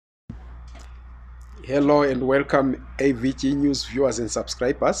Hello and welcome AVG News viewers and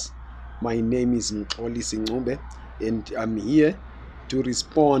subscribers. My name is Mxolisi Ncube and I'm here to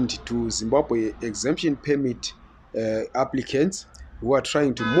respond to Zimbabwe exemption permit applicants who are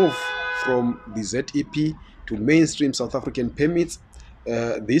trying to move from the ZEP to mainstream South African permits.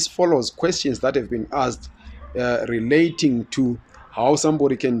 This follows questions that have been asked relating to how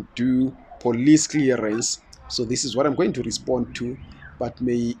somebody can do police clearance. So this is what I'm going to respond to, but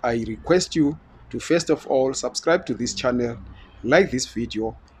may I request you to first of all subscribe to this channel, like this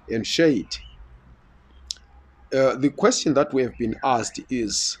video and share it. The question that we have been asked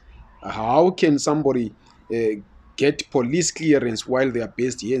is, how can somebody get police clearance while they are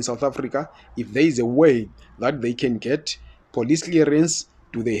based here in South Africa? If there is a way that they can get police clearance,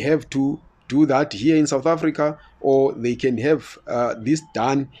 do they have to do that here in South Africa, or they can have this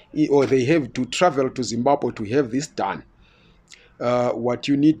done, or they have to travel to Zimbabwe to have this done? What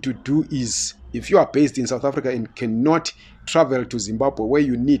you need to do is, if you are based in South Africa and cannot travel to Zimbabwe where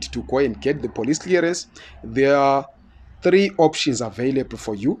you need to go and get the police clearance, there are three options available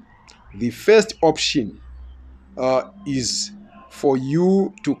for you. The first option is for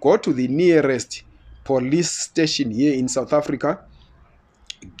you to go to the nearest police station here in South Africa,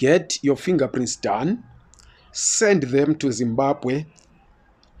 get your fingerprints done, send them to Zimbabwe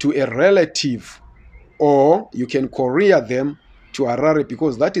to a relative, or you can courier them to Harare,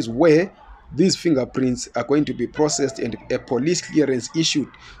 because that is where these fingerprints are going to be processed and a police clearance issued.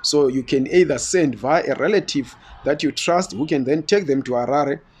 So you can either send via a relative that you trust who can then take them to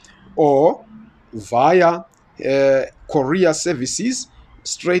Harare, or via courier services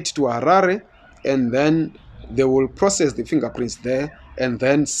straight to Harare, and then they will process the fingerprints there and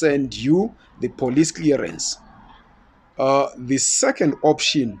then send you the police clearance. The second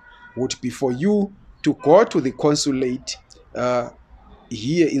option would be for you to go to the consulate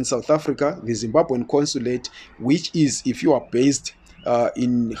here in South Africa, the Zimbabwean consulate, which is, if you are based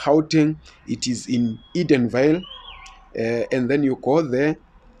in Gauteng, it is in Edenvale, and then you go there,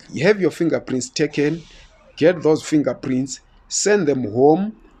 you have your fingerprints taken, get those fingerprints, send them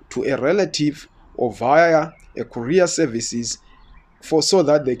home to a relative or via a courier services so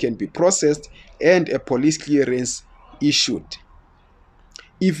that they can be processed and a police clearance issued.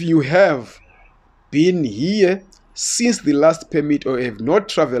 If you have been here since the last permit or have not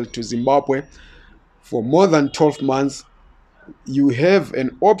traveled to Zimbabwe for more than 12 months, you have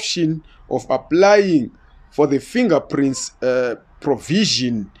an option of applying for the fingerprints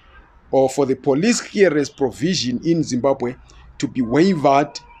provision or for the police clearance provision in Zimbabwe to be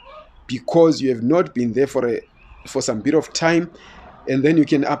waived, because you have not been there for some bit of time, and then you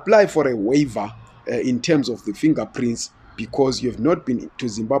can apply for a waiver in terms of the fingerprints because you have not been to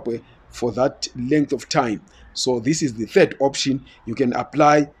Zimbabwe for that length of time. So this is the third option. You can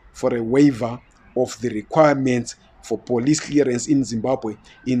apply for a waiver of the requirements for police clearance in Zimbabwe.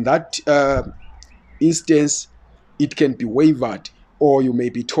 In that instance, it can be waived, or you may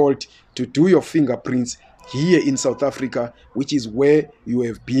be told to do your fingerprints here in South Africa, which is where you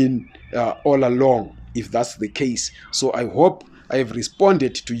have been all along, if that's the case. So I hope I have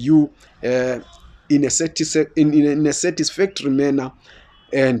responded to you in a satisfactory manner,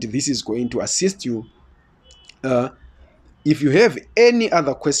 and this is going to assist you. If you have any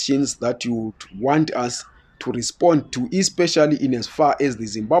other questions that you would want us to respond to, especially in as far as the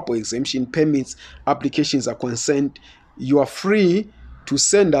Zimbabwe exemption permits applications are concerned, you are free to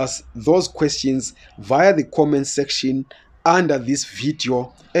send us those questions via the comment section under this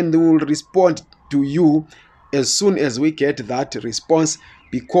video, and we will respond to you as soon as we get that response,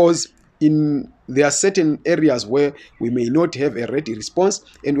 because there are certain areas where we may not have a ready response,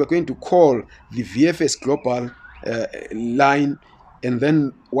 and we're going to call the VFS Global line, and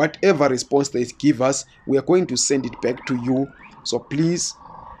then whatever response they give us, we are going to send it back to you. So please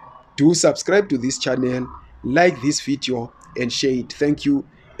do subscribe to this channel, like this video and share it. Thank you.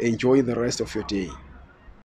 Enjoy the rest of your day.